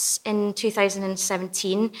us in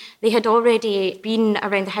 2017, they had already been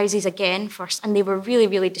around the houses again first, and they were really,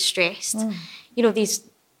 really distressed. You know, these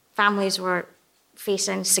families were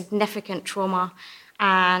facing significant trauma,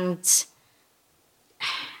 and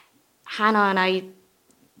Hannah and I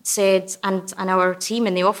said, and our team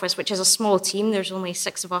in the office, which is a small team, there's only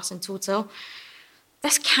 6 of us in total,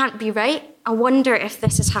 this can't be right. I wonder if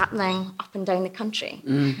this is happening up and down the country.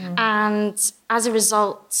 And as a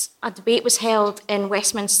result, a debate was held in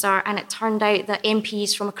Westminster, and it turned out that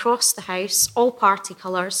MPs from across the House, all party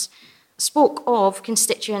colours, spoke of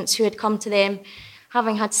constituents who had come to them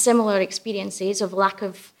having had similar experiences of lack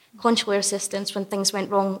of consular assistance when things went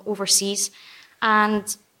wrong overseas.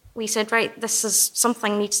 And we said, right, this is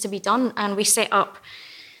something needs to be done. And we set up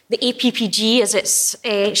the APPG, as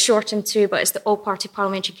it's shortened to, but it's the All-Party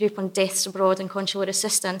Parliamentary Group on Deaths Abroad and Consular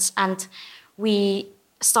Assistance. And we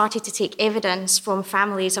started to take evidence from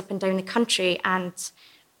families up and down the country. And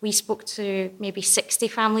we spoke to maybe 60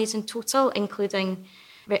 families in total, including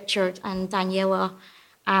Richard and Daniela.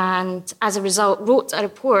 And as a result, wrote a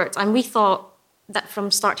report. And we thought that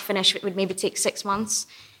from start to finish it would maybe take 6 months.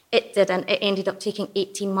 It didn't. It ended up taking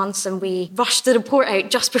 18 months, and we rushed the report out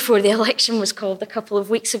just before the election was called a couple of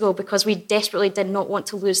weeks ago because we desperately did not want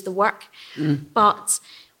to lose the work. But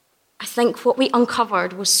I think what we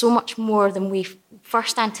uncovered was so much more than we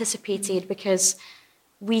first anticipated, because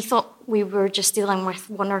we thought we were just dealing with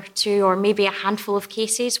 1 or 2 or maybe a handful of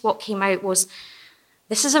cases. What came out was,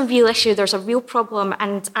 this is a real issue, there's a real problem,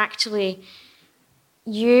 and actually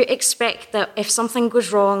you expect that if something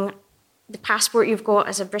goes wrong, the passport you've got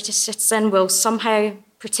as a British citizen will somehow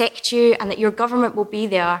protect you and that your government will be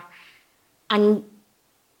there. And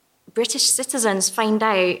British citizens find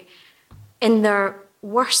out in their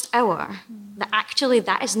worst hour that actually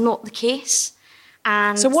that is not the case.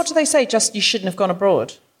 And so what do they say? Just, you shouldn't have gone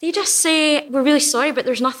abroad? They just say, we're really sorry, but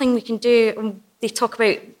there's nothing we can do. And they talk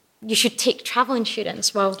about, you should take travel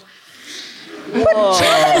insurance. Well, but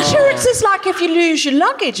travel insurance is like if you lose your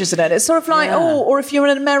luggage, isn't it? It's sort of like, or if you're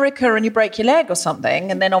in America and you break your leg or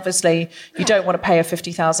something, and then obviously you don't want to pay a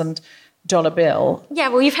 $50,000 bill. Yeah,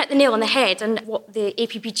 well, you've hit the nail on the head. And what the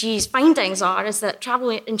APPG's findings are is that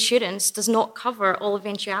travel insurance does not cover all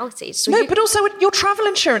eventualities. So but also your travel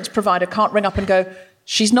insurance provider can't ring up and go,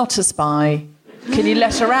 she's not a spy. Can you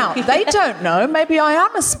let her out? They don't know. Maybe I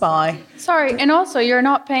am a spy. Sorry, and also you're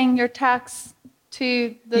not paying your tax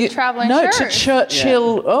to the travel insurance. No, to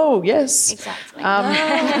Churchill. Yeah. Oh, yes. Exactly.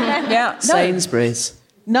 Sainsbury's.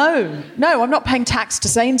 No, I'm not paying tax to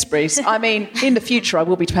Sainsbury's. I mean, in the future, I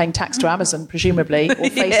will be paying tax to Amazon, presumably, or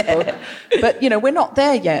Facebook. But, we're not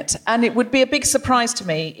there yet. And it would be a big surprise to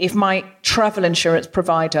me if my travel insurance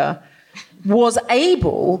provider was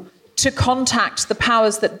able to contact the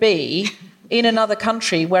powers that be in another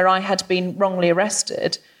country where I had been wrongly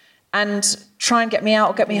arrested and try and get me out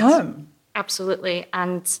or get me home. Absolutely.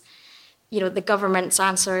 And, the government's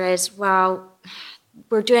answer is, well,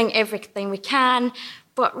 we're doing everything we can,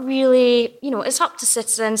 but really, it's up to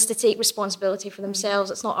citizens to take responsibility for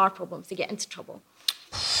themselves. It's not our problem if they get into trouble.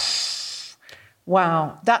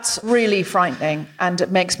 Wow, that's really frightening, and it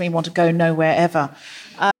makes me want to go nowhere ever.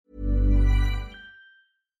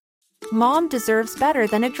 Mom deserves better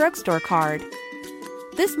than a drugstore card.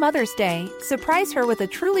 This Mother's Day, surprise her with a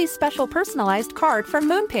truly special personalized card from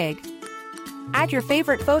McTighe. Add your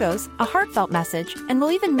favorite photos, a heartfelt message, and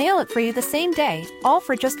we'll even mail it for you the same day, all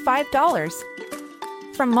for just $5.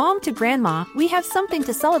 From mom to grandma, we have something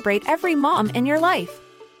to celebrate every mom in your life.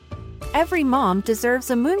 Every mom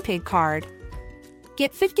deserves a McTighe card.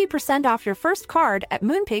 Get 50% off your first card at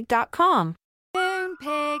McTighe.com.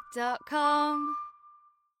 McTighe.com.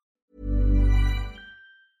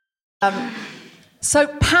 So,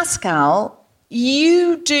 Pascale,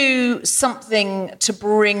 you do something to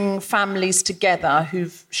bring families together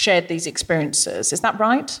who've shared these experiences. Is that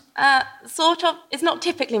right? Sort of. It's not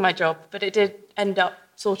typically my job, but it did end up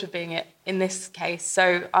sort of being it in this case.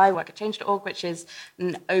 So I work at Change.org, which is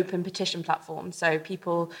an open petition platform. So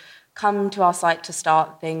people come to our site to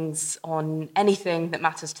start things on anything that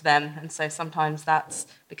matters to them. And so sometimes that's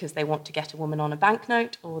because they want to get a woman on a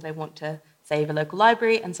banknote, or they want to save a local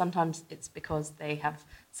library, and sometimes it's because they have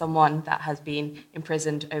someone that has been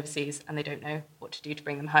imprisoned overseas and they don't know what to do to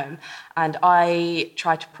bring them home. And I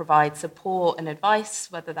try to provide support and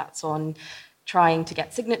advice, whether that's on trying to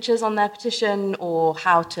get signatures on their petition, or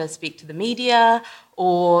how to speak to the media,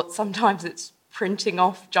 or sometimes it's printing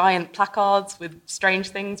off giant placards with strange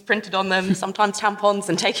things printed on them, sometimes tampons,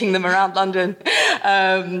 and taking them around London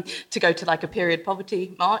to go to like a period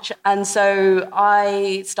poverty march. And so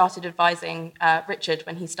I started advising Richard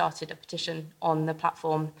when he started a petition on the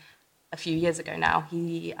platform a few years ago now.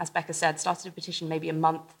 He, as Becca said, started a petition maybe a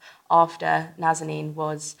month after Nazanin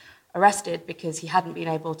was arrested because he hadn't been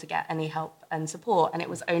able to get any help and support. And it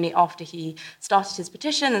was only after he started his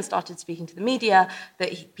petition and started speaking to the media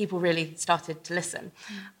that people really started to listen.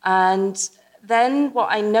 And then what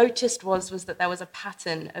I noticed was that there was a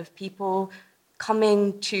pattern of people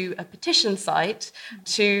coming to a petition site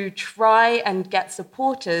to try and get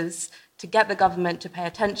supporters to get the government to pay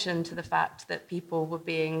attention to the fact that people were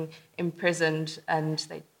being imprisoned and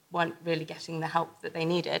they weren't really getting the help that they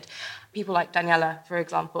needed. People like Daniela, for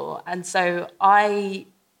example. And so I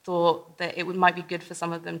thought that it might be good for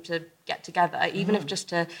some of them to get together, even if just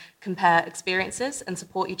to compare experiences and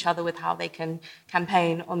support each other with how they can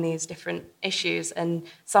campaign on these different issues. And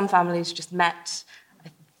some families just met, I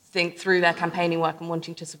think, through their campaigning work and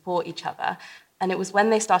wanting to support each other. And it was when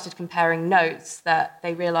they started comparing notes that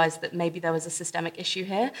they realised that maybe there was a systemic issue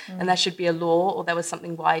here and there should be a law, or there was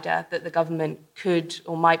something wider that the government could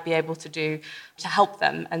or might be able to do to help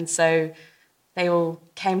them. And so they all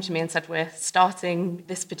came to me and said, we're starting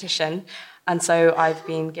this petition. And so I've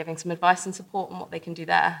been giving some advice and support on what they can do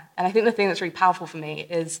there. And I think the thing that's really powerful for me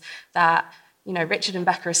is that, you know, Richard and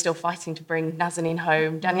Becca are still fighting to bring Nazanin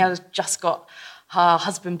home. Daniela's just got her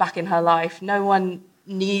husband back in her life. No one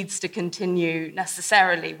needs to continue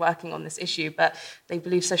necessarily working on this issue, but they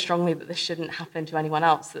believe so strongly that this shouldn't happen to anyone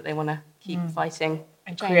else that they want to keep fighting.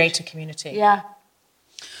 And create a community. Yeah.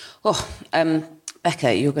 Oh,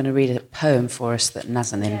 Becca, you're going to read a poem for us that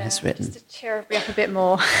Nazanin has written. Just to cheer everybody up a bit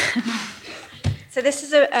more. So this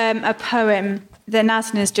is a poem that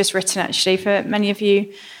Nazanin has just written, actually. For many of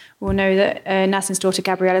you will know that Nazanin's daughter,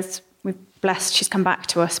 Gabriella's, we're blessed she's come back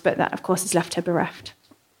to us, but that, of course, has left her bereft.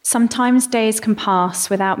 Sometimes days can pass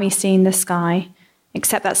without me seeing the sky,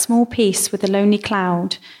 except that small piece with the lonely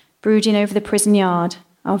cloud brooding over the prison yard,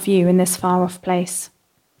 our view in this far-off place.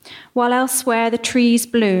 While elsewhere the trees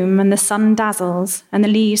bloom and the sun dazzles and the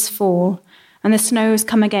leaves fall and the snows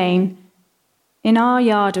come again, in our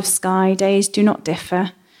yard of sky days do not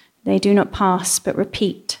differ, they do not pass but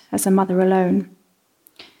repeat as a mother alone.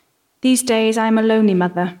 These days I am a lonely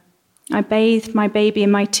mother. I bathed my baby in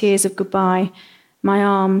my tears of goodbye, my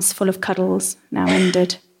arms full of cuddles, now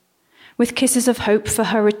ended, with kisses of hope for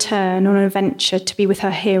her return on an adventure to be with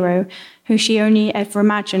her hero, who she only ever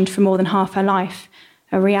imagined for more than half her life,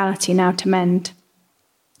 a reality now to mend.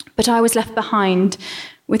 But I was left behind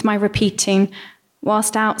with my repeating,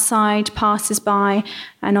 whilst outside passes by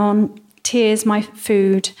and on, tears my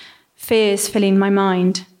food, fears filling my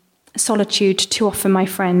mind, solitude too often my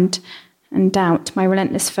friend, and doubt my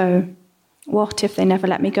relentless foe. What if they never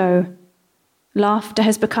let me go? Laughter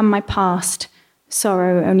has become my past,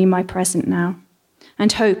 sorrow only my present now,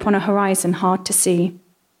 and hope on a horizon hard to see.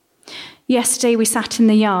 Yesterday we sat in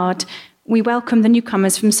the yard. We welcomed the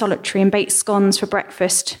newcomers from Solitary and baked scones for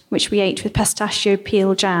breakfast, which we ate with pistachio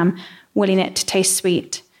peel jam, willing it to taste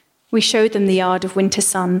sweet. We showed them the yard of winter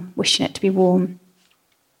sun, wishing it to be warm.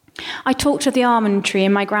 I talked of the almond tree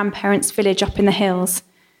in my grandparents' village up in the hills.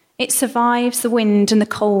 It survives the wind and the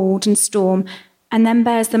cold and storm, and then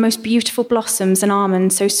bears the most beautiful blossoms and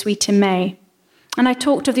almonds so sweet in May. And I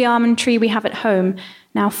talked of the almond tree we have at home,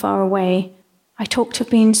 now far away. I talked of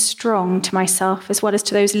being strong to myself as well as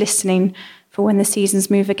to those listening for when the seasons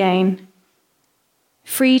move again.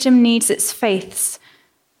 Freedom needs its faiths.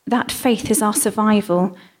 That faith is our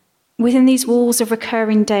survival. Within these walls of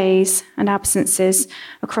recurring days and absences,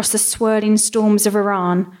 across the swirling storms of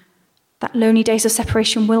Iran, that lonely days of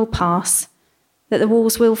separation will pass, that the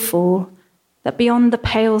walls will fall, that beyond the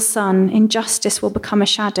pale sun, injustice will become a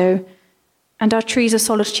shadow, and our trees of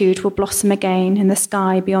solitude will blossom again in the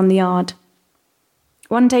sky beyond the yard.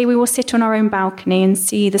 One day we will sit on our own balcony and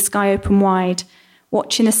see the sky open wide,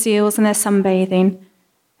 watching the seals and their sunbathing,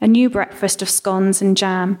 a new breakfast of scones and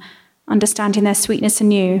jam, understanding their sweetness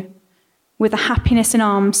anew, with the happiness in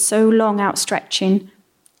arms so long outstretching,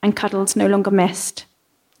 and cuddles no longer missed,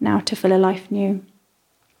 now to fill a life new.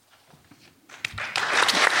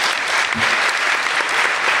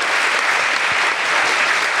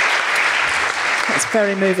 That's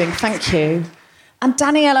very moving, thank you. And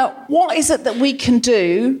Daniela, what is it that we can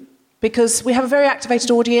do? Because we have a very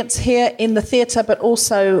activated audience here in the theatre, but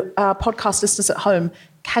also podcast listeners at home.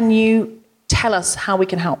 Can you tell us how we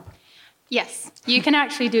can help? Yes, you can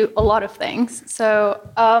actually do a lot of things. So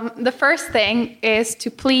the first thing is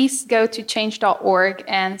to please go to change.org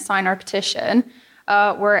and sign our petition.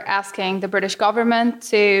 We're asking the British government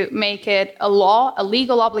to make it a law, a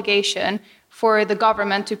legal obligation for the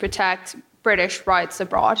government to protect British rights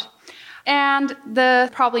abroad. And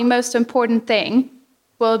the probably most important thing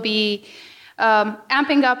will be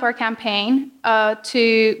amping up our campaign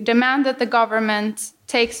to demand that the government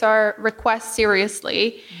takes our request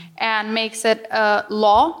seriously and makes it a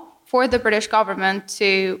law for the British government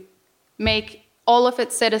to make all of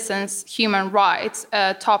its citizens' human rights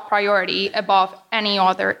a top priority above any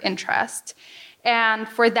other interest. And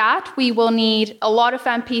for that, we will need a lot of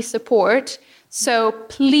MP support. So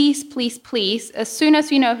please, please, please, as soon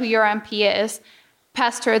as you know who your MP is,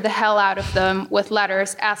 pester the hell out of them with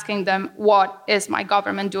letters asking them, what is my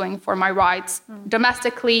government doing for my rights,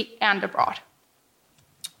 domestically and abroad?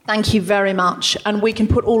 Thank you very much. And we can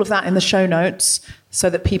put all of that in the show notes so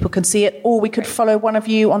that people can see it. Or we could follow one of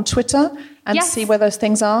you on Twitter and see where those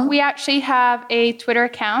things are. We actually have a Twitter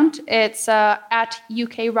account. It's at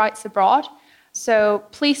UK Rights Abroad. So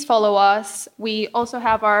please follow us. We also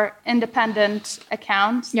have our independent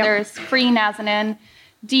account. Yep. There's Free Nazanin,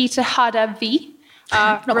 D Tejada V.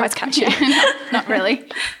 Not quite catchy. Not really.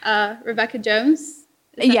 Rebecca Jones.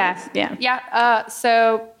 Yeah.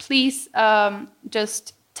 So please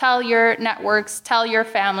just tell your networks, tell your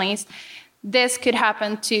families. this could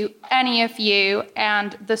happen to any of you,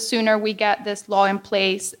 and the sooner we get this law in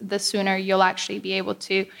place, the sooner you'll actually be able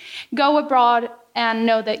to go abroad and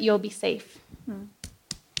know that you'll be safe.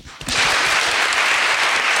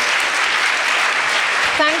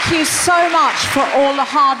 Thank you so much for all the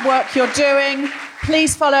hard work you're doing.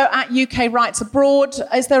 Please follow at UK Rights Abroad.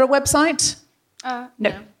 Is there a website?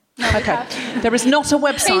 No. Okay. There is not a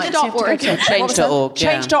website. Change.org. Change.org.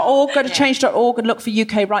 Change.org. Go to change.org and look for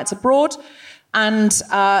UK Rights Abroad and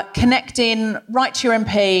connect in, write to your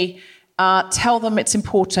MP, tell them it's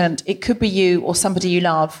important. It could be you or somebody you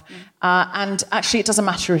love. And actually, it doesn't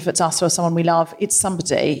matter if it's us or someone we love. It's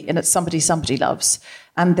somebody, and it's somebody loves.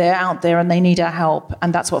 And they're out there and they need our help.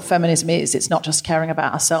 And that's what feminism is. It's not just caring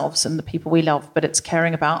about ourselves and the people we love, but it's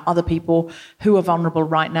caring about other people who are vulnerable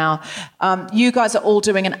right now. You guys are all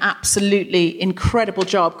doing an absolutely incredible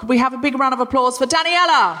job. Could we have a big round of applause for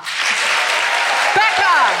Daniela,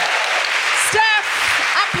 Becca, Steph,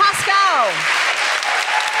 and Pascale?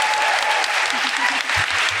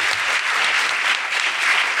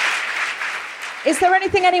 Is there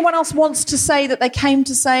anything anyone else wants to say that they came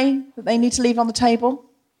to say that they need to leave on the table?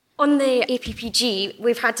 On the APPG,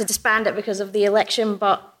 we've had to disband it because of the election,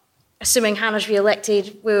 but assuming Hannah's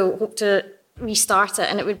re-elected, we'll hope to restart it,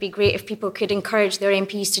 and it would be great if people could encourage their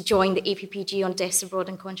MPs to join the APPG on deaths abroad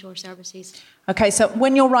and consular services. OK, so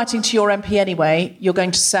when you're writing to your MP anyway, you're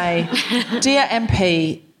going to say, Dear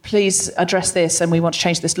MP, please address this and we want to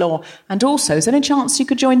change this law. And also, is there any chance you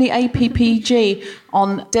could join the APPG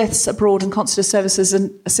on deaths abroad and consular services and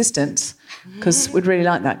assistance? Because we'd really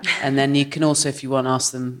like that. And then you can also, if you want,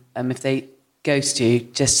 ask them if they ghost you,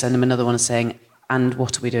 just send them another one saying, and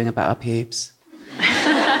what are we doing about our pubes?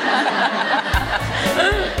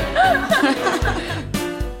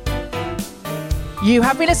 You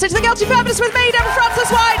have been listening to The Guilty Feminist with me, Deborah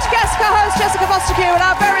Frances-White, guest co-host Jessica Fostekew, and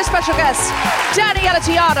our very special guests, Daniela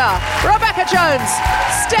Tejada, Rebecca Jones,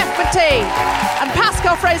 Steph McTighe, and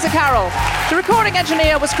Pascale Frazer-Carroll. The recording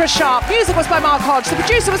engineer was Chris Sharp. Music was by Mark Hodge. The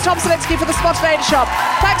producer was Tom Selinsky for The Spontaneity Shop.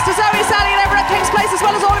 Thanks to Zoe, Sally, and everyone at King's Place, as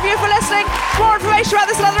well as all of you for listening. For more information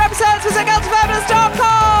about this and other episodes, visit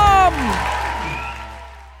guiltyfeminist.com.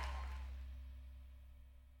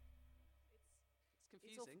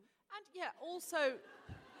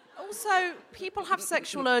 Also, people have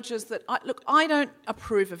sexual urges that... I don't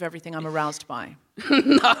approve of everything I'm aroused by.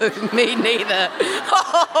 No, me neither.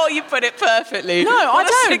 Oh, you put it perfectly. No, I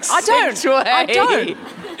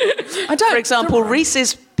don't. For example,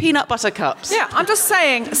 Reese's peanut butter cups. Yeah, I'm just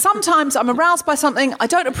saying, sometimes I'm aroused by something, I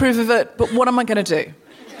don't approve of it, but what am I going to do?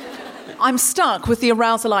 I'm stuck with the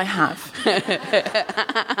arousal I have.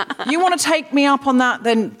 You want to take me up on that,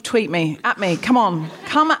 then tweet me, at me. Come on,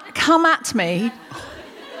 come at me.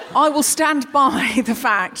 I will stand by the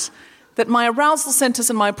fact that my arousal centres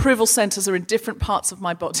and my approval centres are in different parts of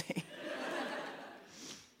my body.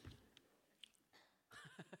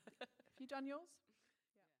 Have you done yours?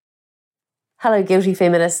 Hello, Guilty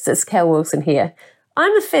Feminists. It's Cal Wilson here.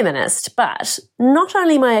 I'm a feminist, but not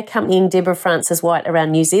only am I accompanying Deborah Frances-White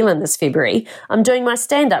around New Zealand this February, I'm doing my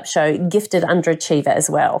stand-up show, Gifted Underachiever, as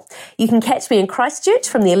well. You can catch me in Christchurch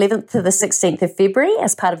from the 11th to the 16th of February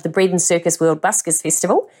as part of the Bread and Circus World Buskers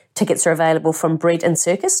Festival. Tickets are available from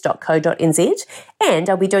breadandcircus.co.nz. And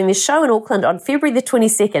I'll be doing the show in Auckland on February the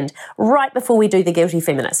 22nd, right before we do The Guilty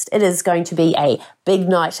Feminist. It is going to be a big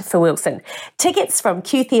night for Wilson. Tickets from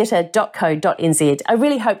qtheatre.co.nz. I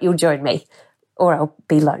really hope you'll join me, or I'll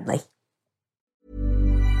be lonely.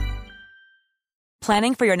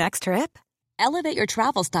 Planning for your next trip? Elevate your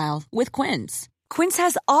travel style with Quince. Quince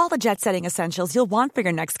has all the jet-setting essentials you'll want for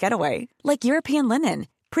your next getaway, like European linen,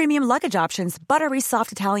 premium luggage options, buttery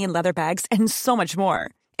soft Italian leather bags, and so much more.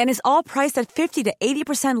 And is all priced at 50 to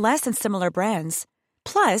 80% less than similar brands.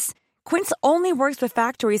 Plus, Quince only works with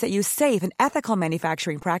factories that use safe and ethical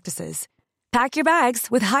manufacturing practices. Pack your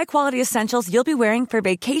bags with high-quality essentials you'll be wearing for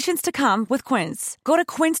vacations to come with Quince. Go to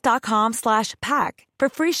quince.com/pack for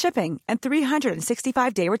free shipping and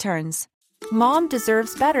 365-day returns. Mom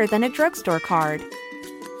deserves better than a drugstore card.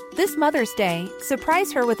 This Mother's Day,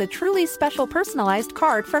 surprise her with a truly special personalized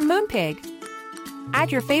card from McTighe.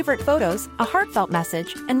 Add your favorite photos, a heartfelt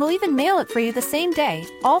message, and we'll even mail it for you the same day,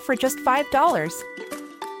 all for just $5.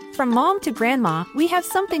 From mom to grandma, we have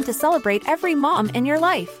something to celebrate every mom in your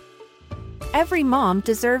life. Every mom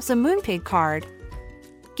deserves a McTighe card.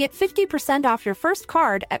 Get 50% off your first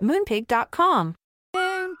card at McTighe.com.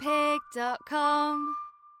 McTighe.com